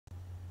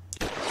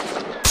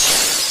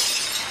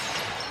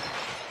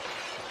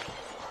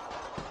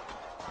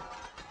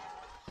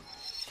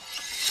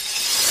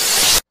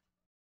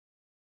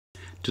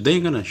Today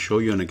I'm going to show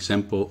you an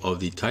example of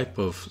the type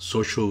of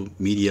social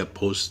media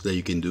posts that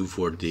you can do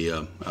for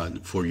the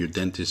for your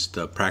dentist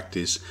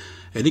practice,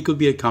 and it could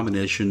be a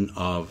combination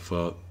of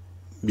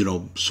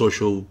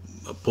social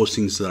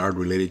postings that are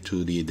related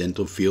to the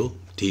dental field,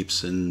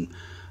 tips and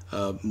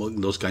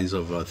those kinds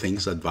of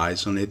things,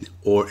 advice on it,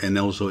 and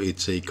also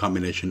it's a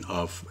combination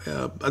of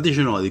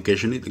additional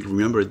education.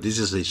 Remember, this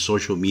is a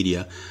social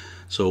media.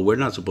 So we're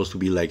not supposed to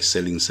be like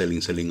selling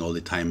all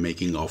the time,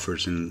 making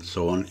offers and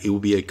so on. It will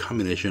be a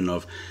combination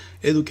of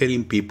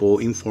educating people,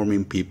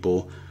 informing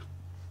people,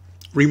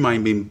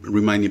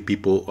 reminding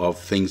people of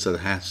things that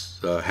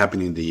has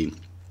happened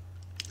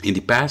in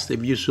the past.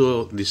 If you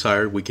so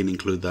desire, we can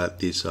include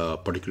this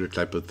particular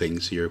type of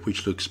things here,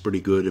 which looks pretty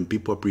good and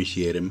people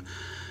appreciate them.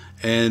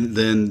 And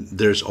then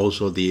there's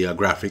also the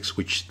graphics,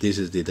 which this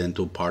is the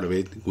dental part of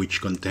it,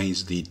 which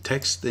contains the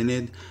text in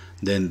it,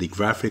 then the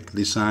graphic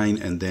design,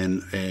 and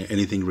then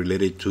anything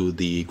related to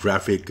the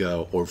graphic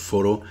or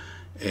photo,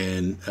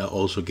 and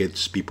also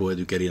gets people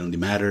educated on the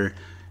matter.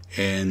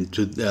 And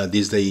to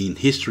this day in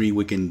history,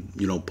 we can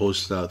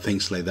post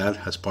things like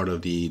that as part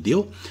of the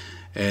deal.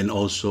 And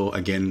also,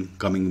 again,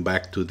 coming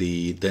back to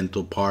the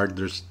dental part,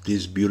 there's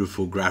these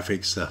beautiful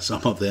graphics,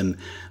 some of them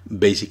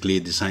basically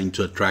designed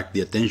to attract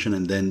the attention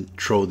and then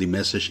throw the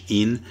message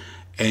in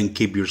and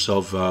keep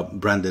yourself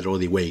branded all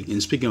the way.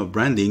 And speaking of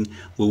branding,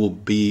 we will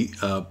be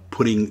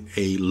putting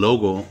a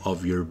logo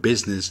of your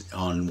business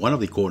on one of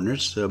the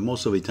corners.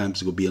 Most of the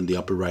times it will be on the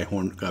upper right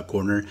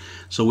corner,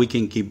 so we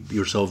can keep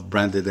yourself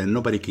branded and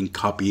nobody can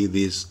copy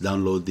this,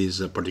 download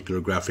this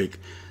particular graphic,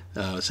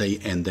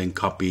 and then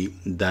copy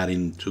that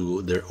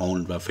into their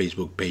own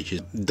Facebook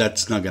pages.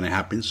 That's not going to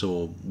happen.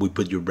 So we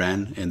put your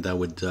brand, and that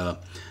would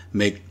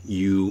make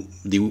you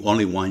the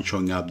only one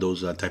showing up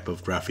those type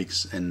of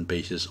graphics and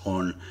pages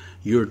on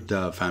your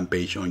fan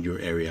page on your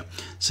area.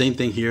 Same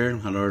thing here,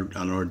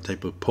 another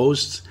type of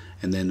posts,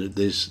 and then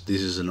this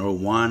is another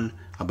one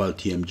about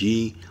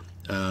TMG.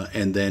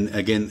 And then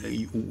again,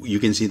 you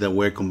can see that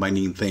we're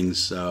combining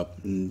things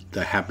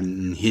that happen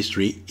in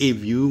history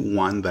if you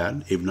want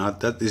that. If not,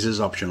 this is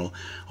optional.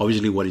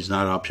 Obviously, what is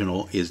not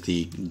optional is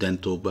the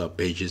dental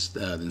pages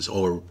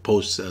or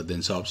posts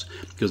themselves,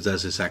 because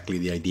that's exactly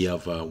the idea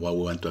of what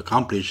we want to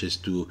accomplish, is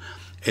to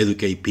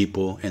educate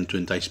people and to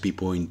entice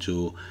people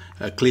into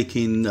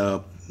clicking,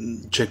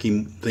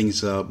 checking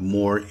things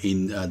more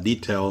in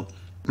detail,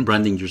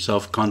 branding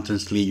yourself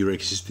constantly, your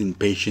existing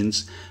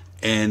patients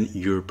and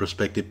your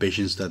prospective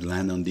patients that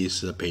land on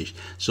this page.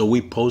 So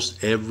we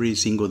post every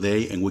single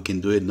day, and we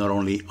can do it not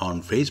only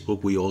on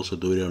Facebook, we also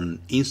do it on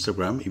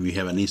Instagram if you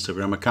have an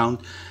Instagram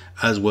account,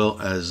 as well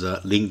as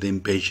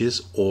LinkedIn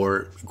pages,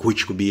 or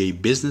which could be a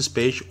business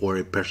page or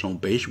a personal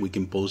page. We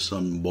can post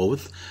on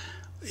both.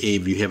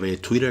 If you have a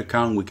Twitter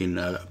account, we can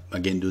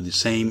again do the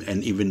same,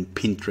 and even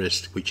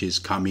Pinterest, which is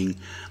coming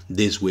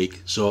this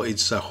week. So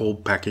it's a whole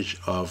package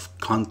of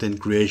content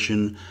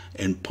creation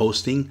and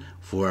posting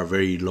for a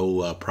very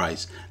low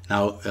price.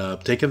 Now,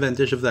 take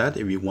advantage of that.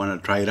 If you want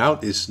to try it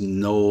out, there's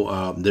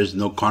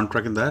no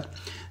contract in that.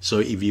 So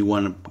if you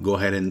want to go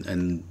ahead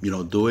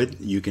and do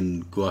it, you can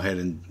go ahead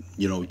and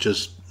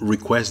just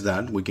request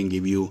that. We can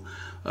give you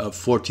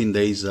 14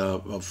 days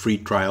of free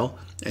trial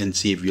and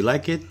see if you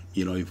like it.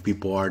 If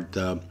people are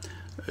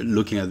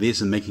looking at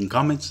this and making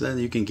comments, then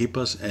you can keep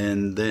us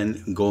and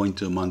then go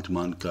into a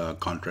month-to-month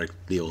contract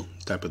deal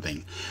type of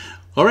thing.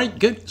 All right,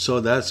 good. So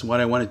that's what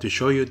I wanted to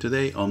show you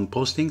today on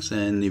postings.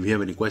 And if you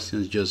have any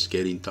questions, just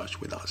get in touch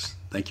with us.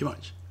 Thank you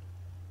much.